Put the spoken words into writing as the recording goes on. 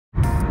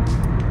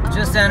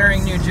just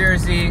entering New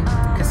Jersey.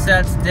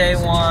 Cassettes day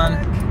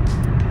 1.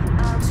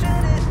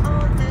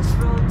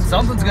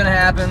 Something's gonna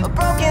happen. A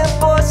broken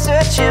boy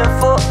searching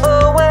for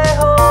a way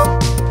home.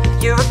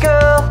 You're a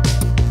girl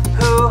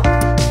who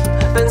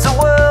bends the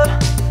world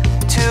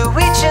to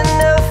each and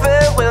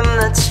every whim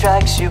that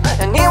strikes you.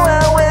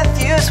 Anywhere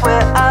with you's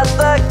where I'd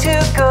like to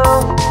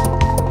go.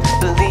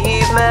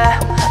 Believe me,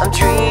 I'm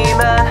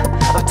dreaming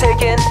of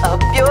taking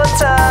up your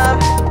time.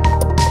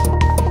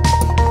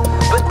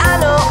 But I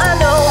know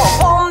I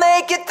won't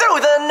make it through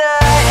the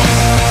night.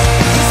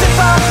 'Cause if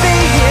I'm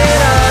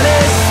being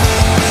honest,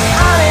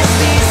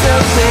 honesty's a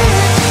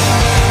bitch,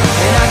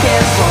 and I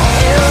can't fall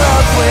in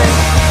love with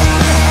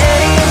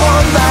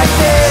anyone like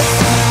this.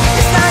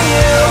 It's not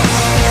you,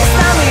 it's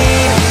not me,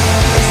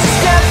 it's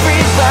just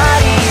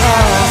everybody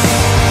else.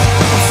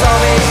 I'm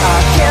sorry I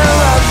can't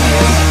love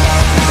you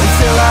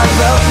until I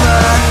love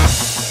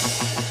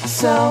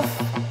myself.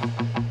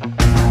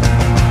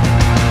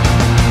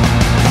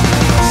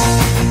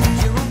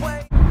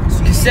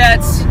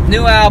 Cassettes,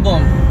 new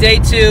album, day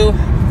 2.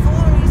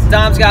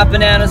 Dom's got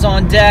bananas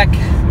on deck.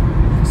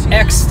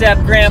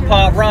 X-Step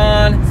Grandpa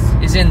Ron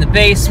is in the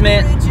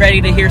basement, ready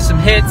to hear some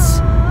hits.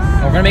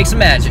 And we're gonna make some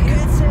magic.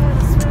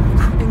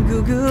 And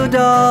Goo Goo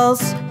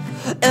Dolls,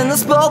 and the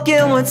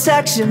spoken word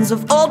sections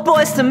of old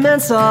Boys to Men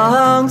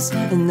songs.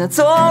 And that's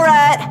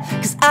alright,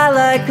 'cause I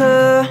like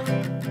her.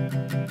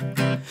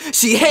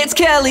 She hates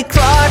Kelly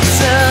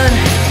Clarkson,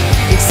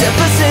 except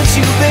for since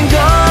you've been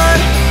gone.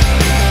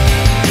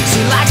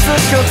 She likes the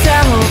strokes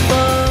at her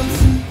bums.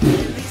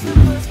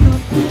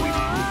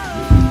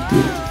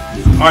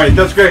 Alright,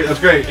 that's great, that's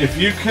great. If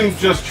you can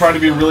just try to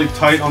be really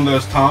tight on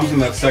those toms in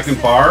that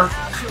second bar,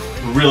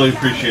 really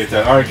appreciate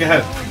that. Alright, go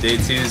ahead. Day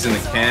 2's in the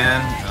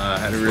can.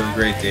 Had a really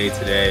great day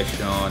today.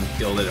 Sean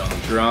killed it on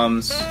the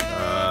drums.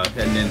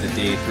 Heading into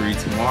day 3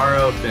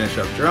 tomorrow. Finish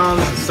up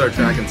drums and start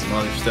tracking some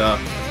other stuff.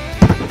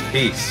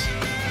 Peace.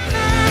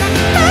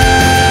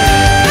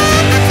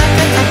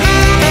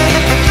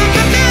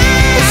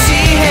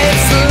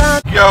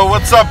 Yo,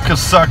 what's up,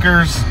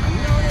 Cassuckers?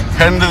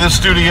 Heading to the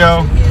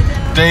studio,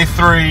 day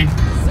 3,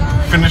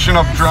 finishing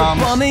up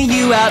drums. So bumming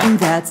you out and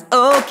that's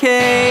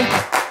okay.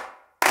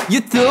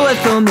 You threw it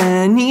from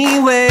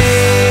anyway.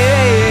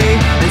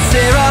 And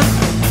Sarah,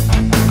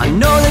 I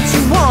know that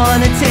you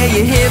wanna tear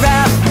your hair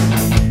out.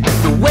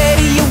 The weight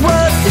of your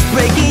words is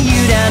breaking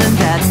you down and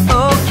that's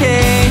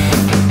okay.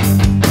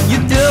 You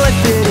do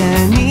it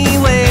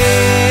anyway.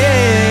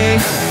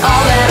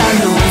 All that I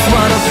know is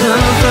what I've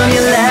learned from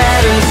your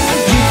letters.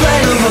 You play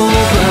the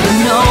role, but I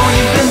know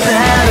you've been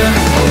better.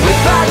 Away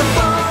by the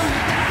phone.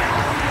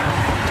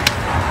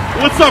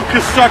 What's up,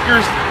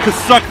 Cassuckers,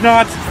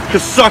 Cassucknots,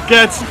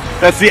 Cassuckettes?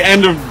 That's the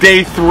end of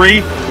day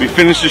 3. We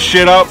finished the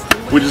shit up.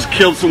 We just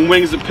killed some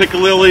wings at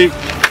Piccalilli.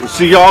 We'll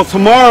see y'all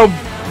tomorrow.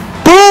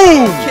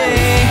 Boom!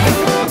 Okay.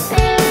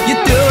 You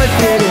do it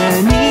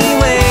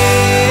anyway.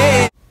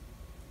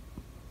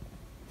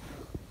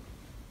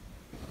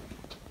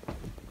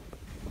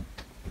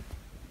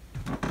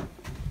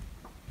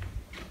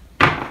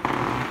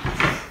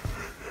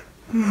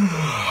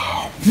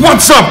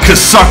 What's up,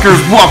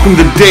 Cassuckers? Welcome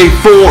to day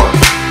 4.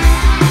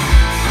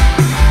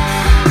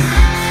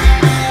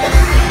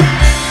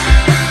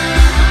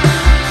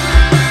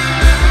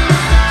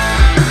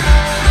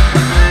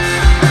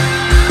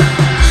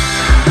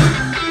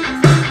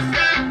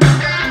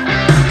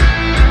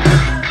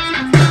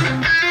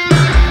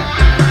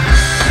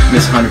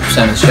 Miss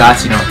 100% of the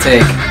shots you don't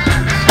take.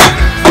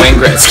 Wayne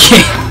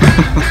Gretzky.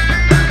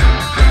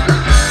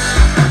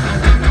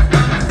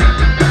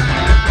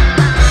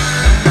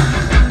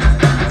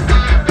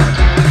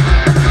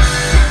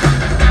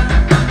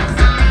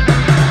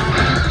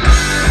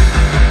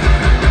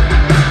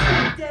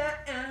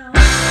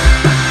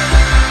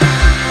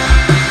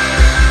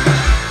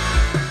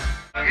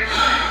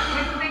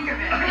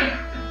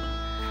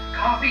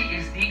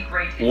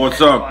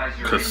 What's up,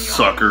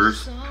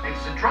 Cassuckers?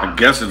 I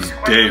guess it's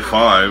day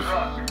 5.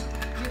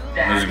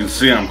 As you can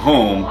see, I'm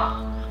home.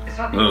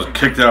 I was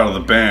kicked out of the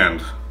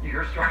band.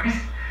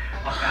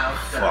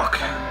 Fuck.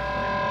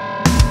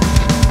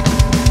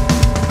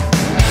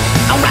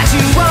 I'll write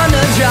you one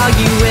to draw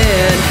you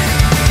in.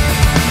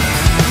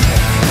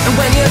 And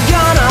when you're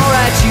gone, I'll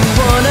write you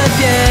one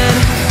again.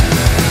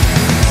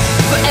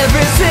 For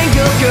every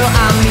single girl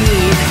I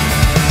meet,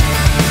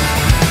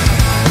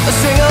 a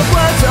string of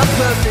words, a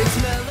perfect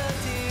melody.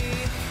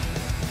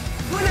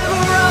 Whenever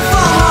I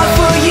fall hard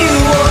for you,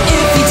 or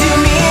if you do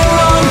me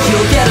wrong,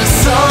 you'll get a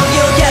song,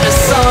 you'll get a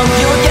song,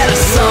 you'll get a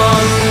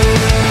song.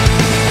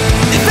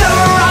 If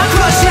ever I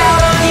crush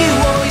out on you,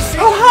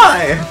 oh hi!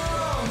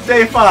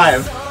 Day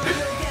 5.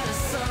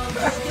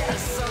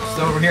 Just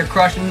over here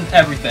crushing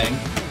everything.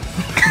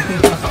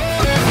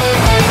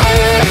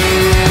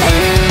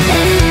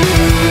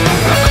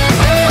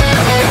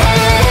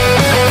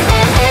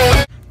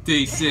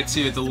 Day 6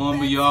 here at the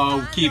Lumber,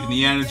 y'all. Keeping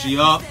the energy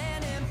up.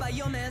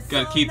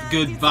 Gotta keep the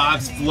good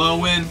vibes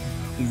flowing.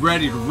 I'm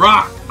ready to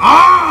rock.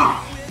 Ah!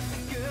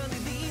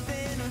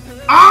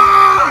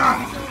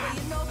 Ah!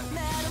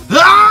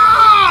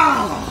 Ah!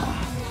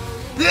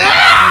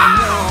 Ah!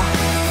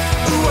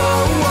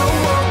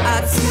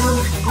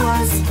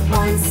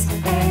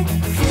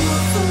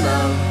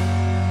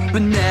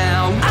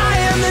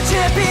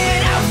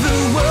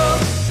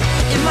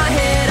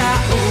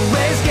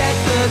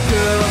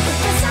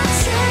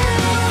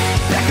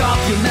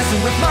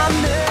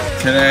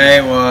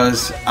 Today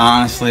was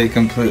honestly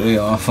completely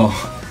awful.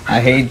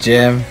 I hate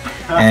Jim,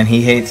 and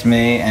he hates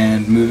me,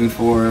 and moving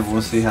forward,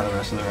 we'll see how the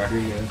rest of the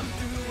record goes.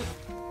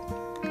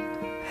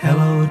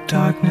 Hello,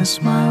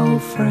 darkness, my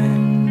old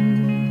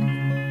friend.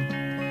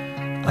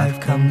 I've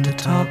come to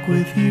talk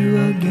with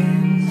you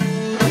again.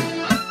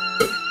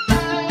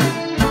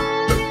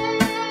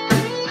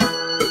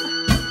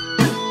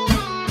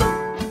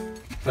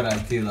 But I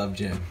do love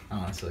Jim,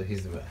 honestly,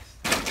 he's the best.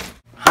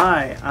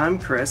 Hi, I'm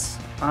Chris.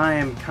 I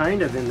am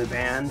kind of in the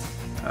band.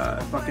 I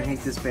fucking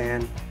hate this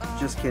band.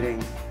 Just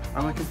kidding.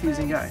 I'm a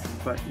confusing guy,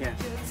 but yeah,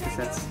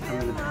 I'm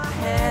in the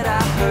band.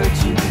 I heard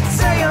you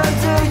say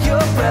under your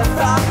breath,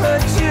 I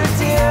heard you,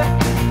 dear.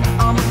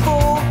 I'm a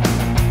fool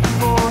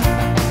for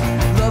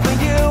loving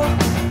you.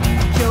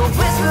 You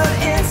whispered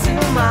into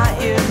my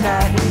ear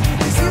nightly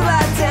as you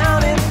lie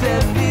down in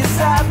bed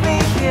beside me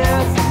here.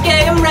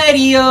 Game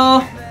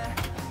radio.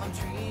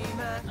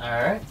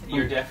 Alright,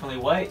 you're definitely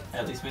white.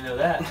 At least we know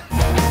that. But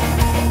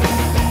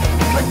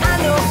I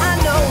know,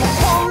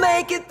 we'll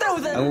make it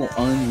through the I will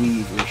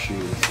unweave your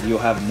shoes. You'll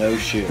have no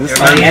shoes. It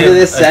By the end of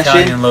this reminds me of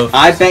session, Italian loafers.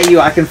 I bet you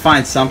I can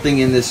find something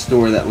in this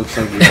store that looks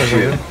like your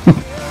shoe.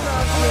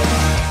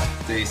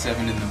 Day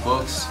 7 in the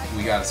books.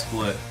 We got a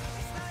split.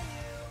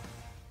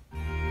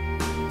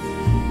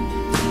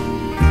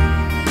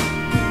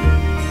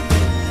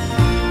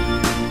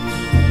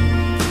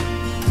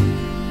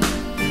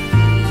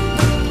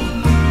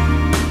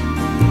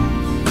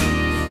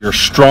 You're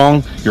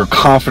strong, you're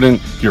confident,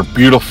 you're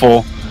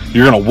beautiful.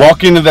 You're gonna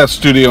walk into that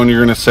studio and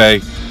you're gonna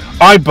say,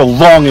 I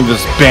belong in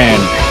this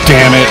band,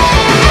 damn it.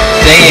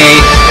 Day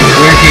 8,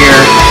 we're here,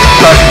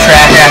 crushing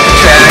track after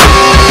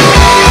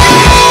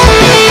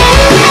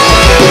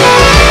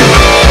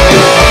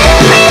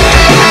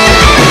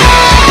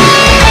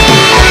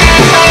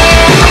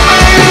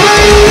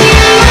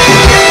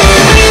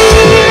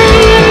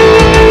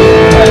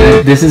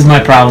track. This is my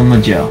problem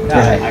with Joe.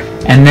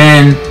 And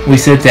then we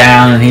sit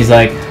down and he's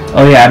like,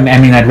 oh yeah, I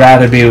mean, I'd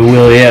rather be with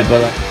Will Yip,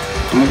 but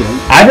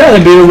I'd rather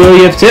be with Will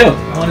Yip too.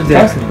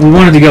 We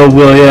wanted to go with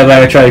Will Yip.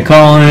 I tried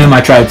calling him,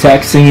 I tried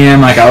texting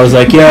him, like I was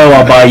like, yo,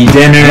 I'll buy you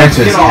dinner.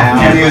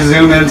 Can you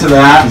zoom into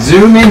that?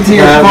 Zoom into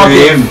your That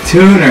fucking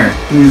tuner.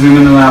 Can you zoom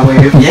into that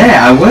wave?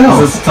 Yeah, I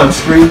will. Is this a touch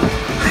screen?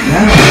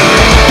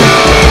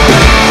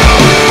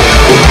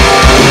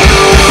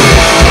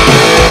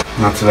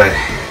 Not today.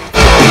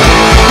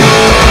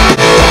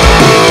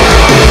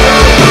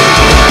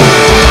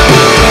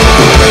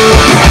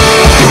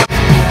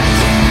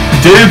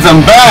 Dudes, I'm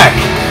back!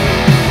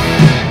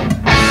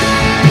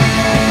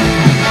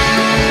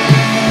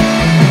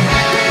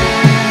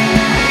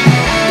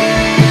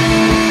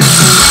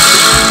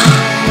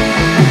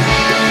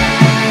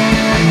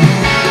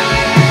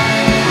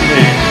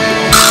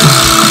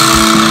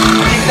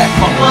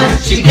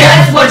 She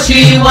gets what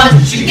she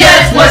wants, she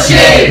gets what she...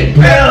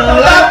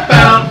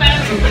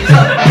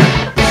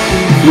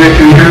 Nick,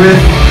 can you hear me?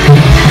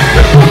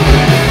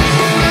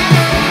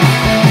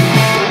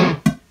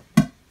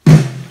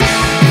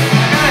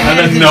 I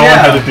didn't know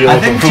how to deal I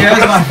with think him.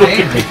 Joe's my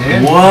favorite,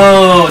 dude.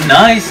 Whoa,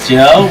 nice,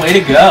 Joe. Way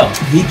to go.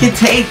 He can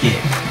take it.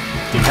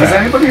 Has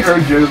anybody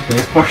heard Joe's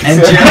bass part? And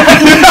Joe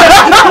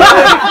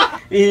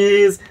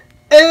Is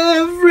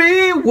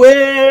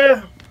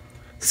everywhere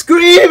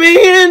screaming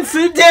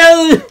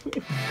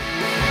infidelity.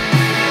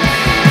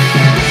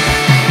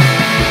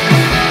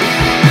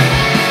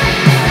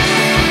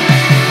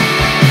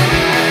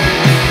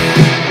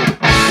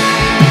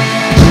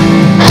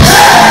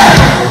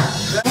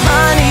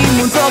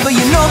 Honeymoon's over,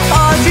 you know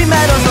all dream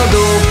medals are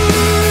low.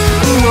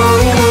 You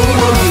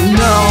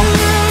know.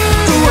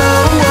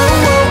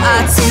 I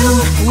too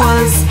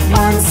was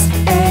once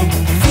a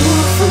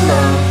fool for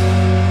love,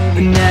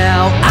 but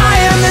now I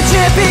am the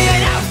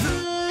champion.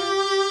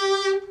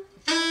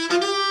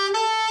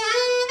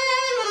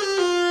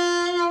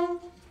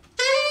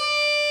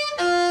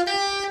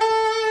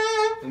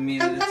 we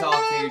needed to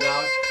talk to you,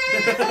 dog.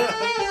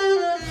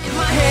 In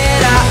my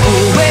head, I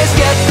always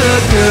get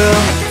the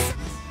girl.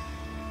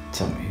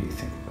 Tell me who you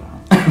think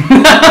about.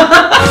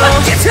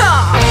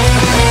 Guitar.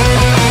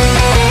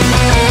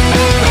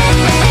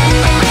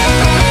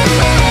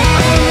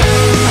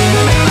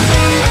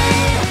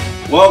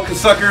 Well,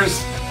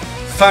 suckers,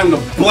 it's time to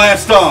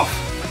blast off.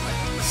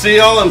 See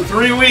y'all in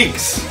 3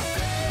 weeks.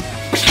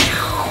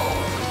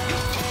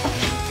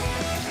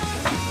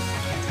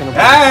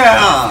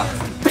 Yeah!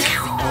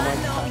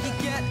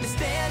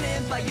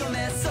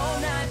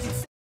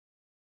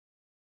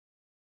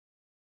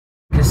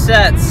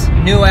 Cassettes,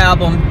 new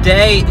album,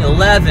 Day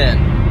 11.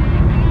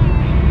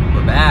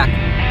 We're back.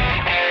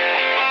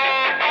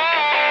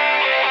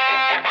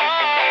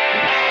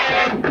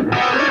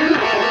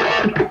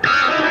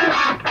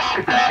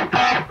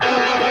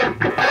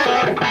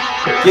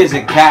 Gives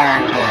it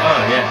character.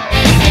 Oh, yeah.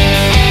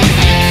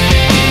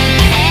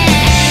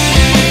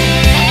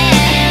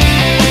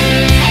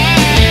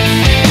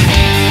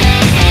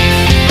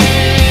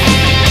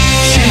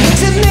 She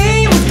looks at me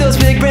with those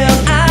big brown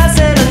eyes,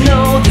 and I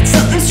know that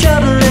something's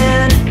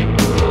troubling.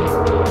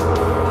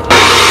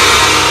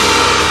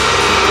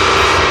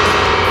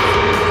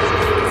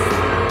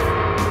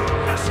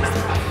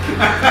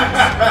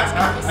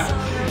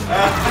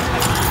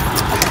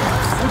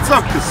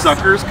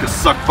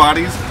 suck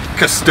bodies,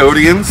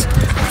 custodians.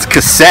 It's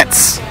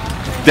Cassettes.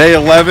 Day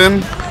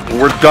 11.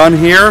 We're done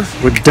here.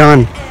 We're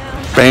done.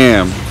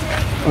 Bam.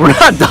 We're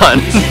not done.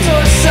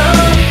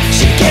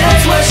 She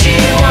gets what she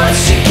wants,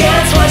 she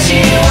gets what she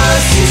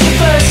wants. Since your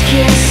first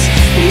kiss,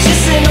 you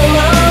just sing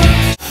along.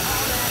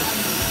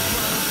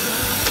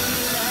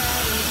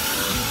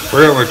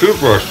 Where got my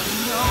toothbrush?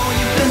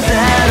 You've been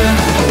better.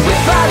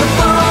 Without the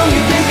phone,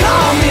 you can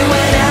call me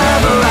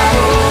whenever I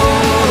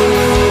hope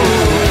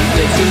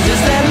that you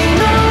just let me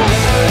know.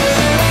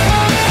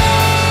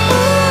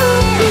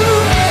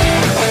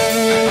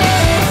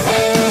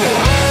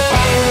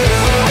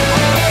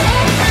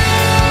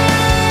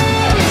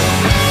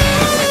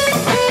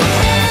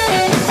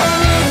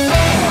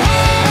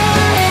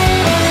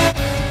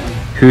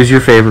 Who's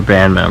your favorite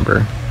band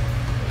member?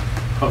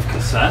 Of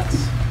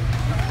Cassettes?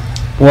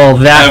 Well,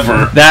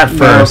 that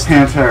first.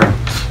 Pantera.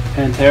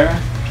 Pantera?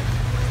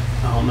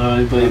 I don't know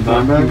anybody, but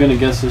I'm gonna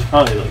guess there's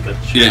probably like a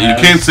Yeah, you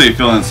can't say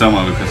Phil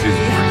Anselmo because he's